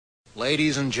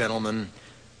Ladies and gentlemen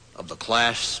of the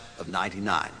class of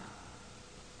 '99,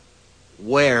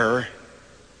 wear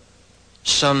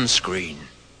sunscreen.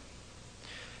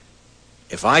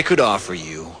 If I could offer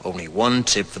you only one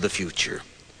tip for the future,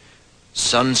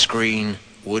 sunscreen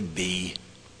would be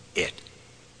it.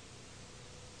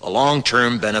 The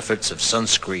long-term benefits of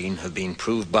sunscreen have been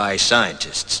proved by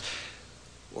scientists,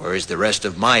 whereas the rest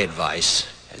of my advice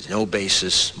has no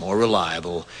basis more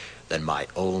reliable than my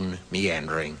own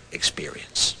meandering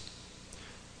experience.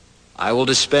 I will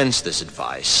dispense this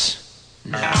advice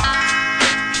now.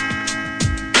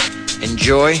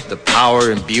 Enjoy the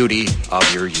power and beauty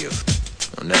of your youth.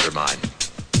 Oh, never mind.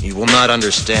 You will not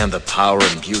understand the power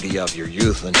and beauty of your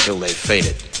youth until they've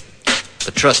faded.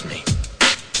 But trust me,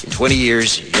 in 20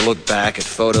 years, you'll look back at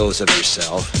photos of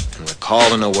yourself and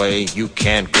recall in a way you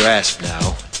can't grasp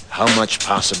now how much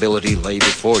possibility lay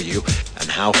before you and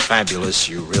how fabulous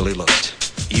you really looked.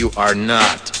 You are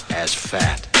not as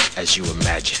fat as you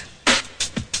imagine.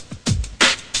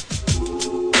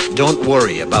 Don't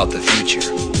worry about the future,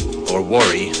 or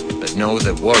worry, but know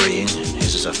that worrying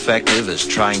is as effective as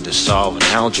trying to solve an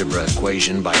algebra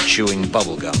equation by chewing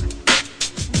bubblegum.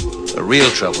 The real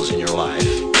troubles in your life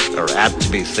are apt to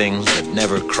be things that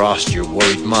never crossed your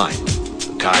worried mind,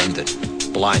 the kind that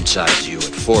blindsides you at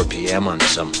 4 p.m. on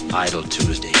some idle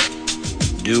Tuesday.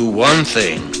 Do one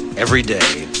thing every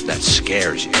day that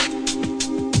scares you.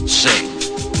 Sing.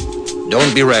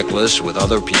 Don't be reckless with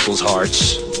other people's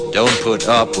hearts. Don't put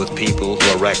up with people who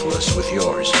are reckless with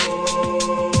yours.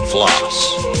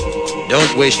 Floss.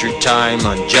 Don't waste your time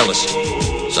on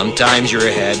jealousy. Sometimes you're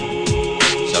ahead,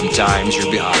 sometimes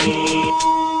you're behind.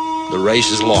 The race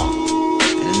is long,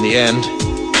 and in the end,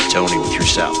 it's only with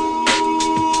yourself.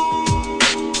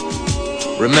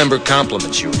 Remember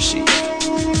compliments you receive.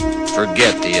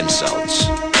 Forget the insults.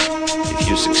 If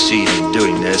you succeed in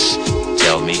doing this,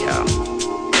 tell me how.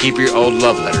 Keep your old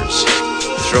love letters.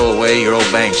 Throw away your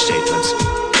old bank statements.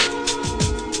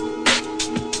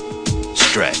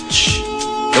 Stretch.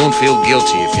 Don't feel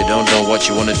guilty if you don't know what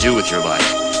you want to do with your life.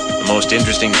 The most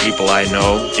interesting people I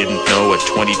know didn't know at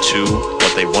 22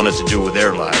 what they wanted to do with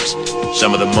their lives.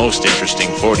 Some of the most interesting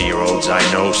 40-year-olds I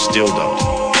know still don't.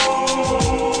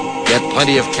 Get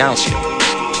plenty of calcium.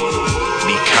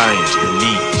 Be kind to your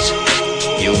knees.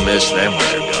 You'll miss them when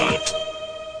they're gone.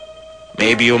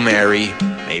 Maybe you'll marry,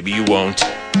 maybe you won't.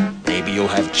 Maybe you'll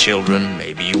have children,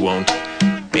 maybe you won't.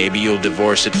 Maybe you'll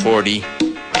divorce at 40.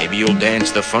 Maybe you'll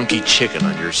dance the funky chicken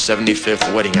on your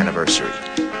 75th wedding anniversary.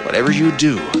 Whatever you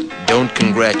do, don't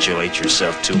congratulate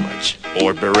yourself too much,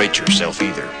 or berate yourself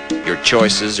either. Your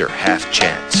choices are half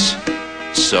chance.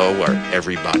 So are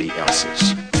everybody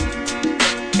else's.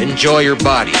 Enjoy your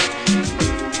body.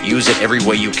 Use it every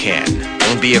way you can.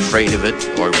 Don't be afraid of it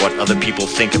or what other people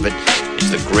think of it.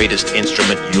 It's the greatest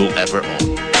instrument you'll ever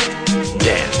own.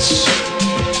 Dance.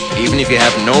 Even if you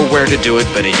have nowhere to do it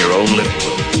but in your own living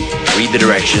room. Read the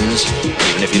directions,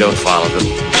 even if you don't follow them.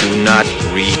 Do not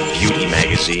read beauty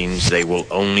magazines. They will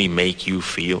only make you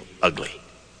feel ugly.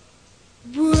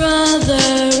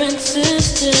 Brother and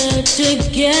sister,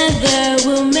 together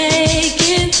we'll make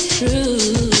it through.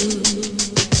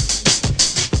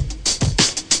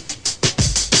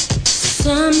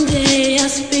 Someday our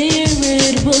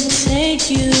spirit will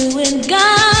take you and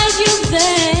guide you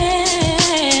there.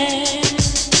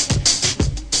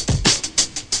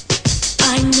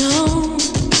 I know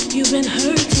you've been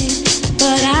hurting,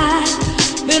 but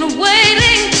I've been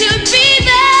waiting to be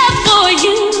there for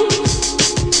you.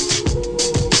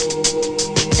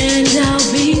 And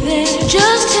I'll be there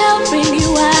just helping you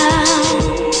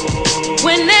out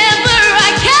whenever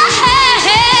I can.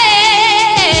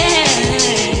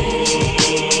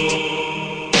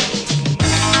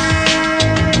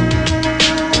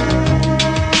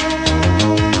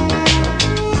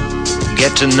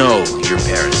 Get to know your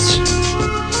parents.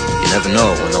 You never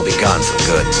know when they'll be gone for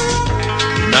good.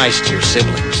 Be nice to your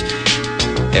siblings.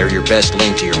 They're your best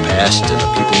link to your past and the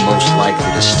people most likely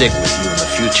to stick with you in the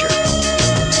future.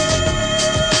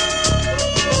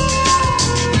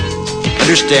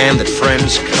 Understand that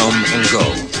friends come and go,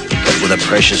 but with a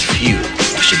precious few,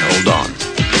 you should hold on.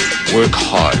 Work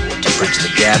hard to bridge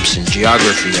the gaps in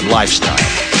geography and lifestyle,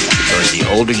 because the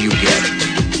older you get,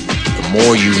 the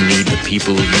more you need the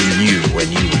people you knew when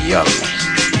you were young.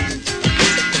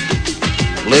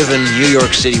 Live in New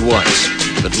York City once,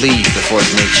 but leave before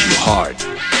it makes you hard.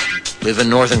 Live in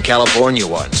Northern California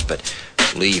once, but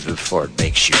leave before it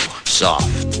makes you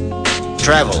soft.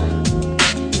 Travel.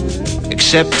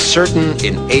 Accept certain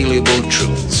inalienable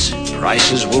truths.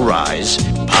 Prices will rise,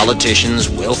 politicians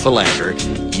will philander,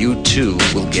 you too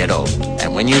will get old.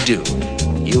 And when you do,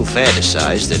 you'll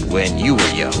fantasize that when you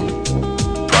were young,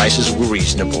 prices were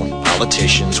reasonable,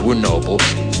 politicians were noble,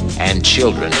 and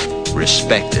children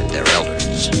respected their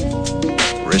elders.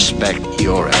 Respect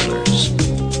your elders.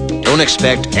 Don't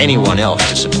expect anyone else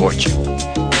to support you.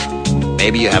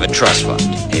 Maybe you have a trust fund,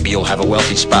 maybe you'll have a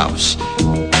wealthy spouse,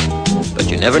 but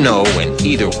you never know when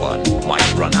either one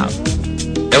might run out.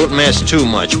 Don't mess too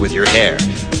much with your hair,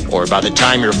 or by the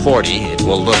time you're 40, it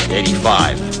will look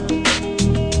 85.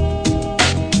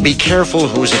 Be careful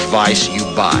whose advice you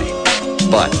buy,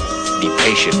 but be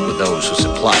patient with those who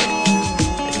supply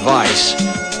it. Advice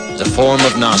is a form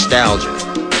of nostalgia.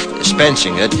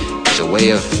 Dispensing it is a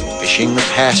way of fishing the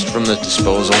past from the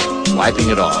disposal, wiping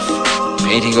it off,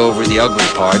 painting over the ugly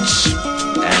parts,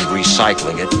 and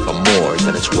recycling it for more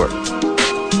than it's worth.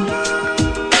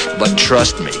 But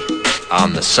trust me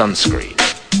on the sunscreen.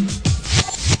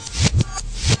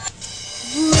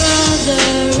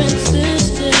 Brother.